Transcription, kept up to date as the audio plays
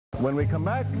When we come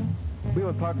back, we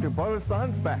will talk to Boris the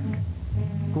Hunchback,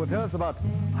 who will tell us about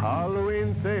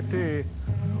Halloween safety.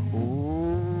 Ooh.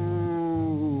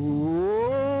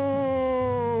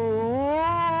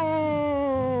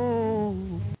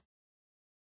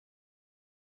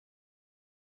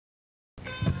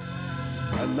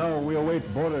 And now we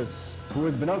await Boris, who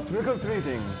has been out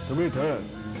trick-or-treating, to return.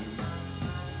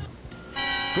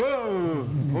 Whoa!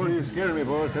 Boy, you scare me,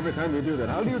 Boris, every time you do that.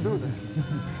 How do you do that?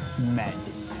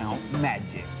 Magic, Count,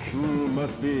 magic.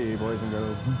 Must be, boys and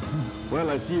girls. Well,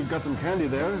 I see you've got some candy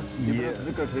there. You've been out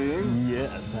trick-or-treating.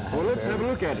 Yes. Well, let's have a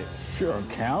look at it. Sure,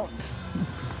 Count.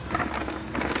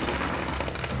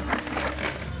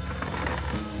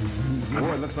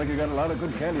 Boy, it looks like you got a lot of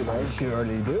good candy there. I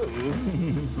surely do.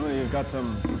 Well, you've got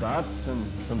some dots and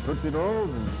some Tootsie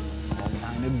Rolls and All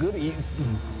kind of goodies.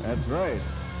 that's right.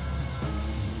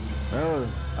 Well,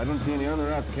 I don't see any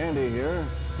unwrapped candy here.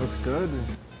 Looks good.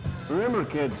 Remember,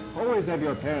 kids, always have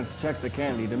your parents check the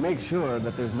candy to make sure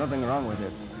that there's nothing wrong with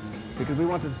it. Because we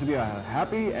want this to be a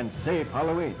happy and safe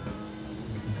Halloween.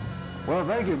 Well,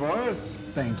 thank you, Boris.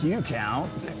 Thank you, Count.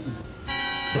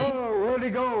 Oh, where'd he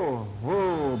go?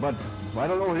 Whoa, but I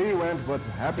don't know where he went, but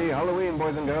happy Halloween,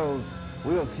 boys and girls.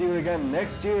 We'll see you again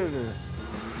next year.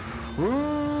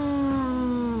 Woo!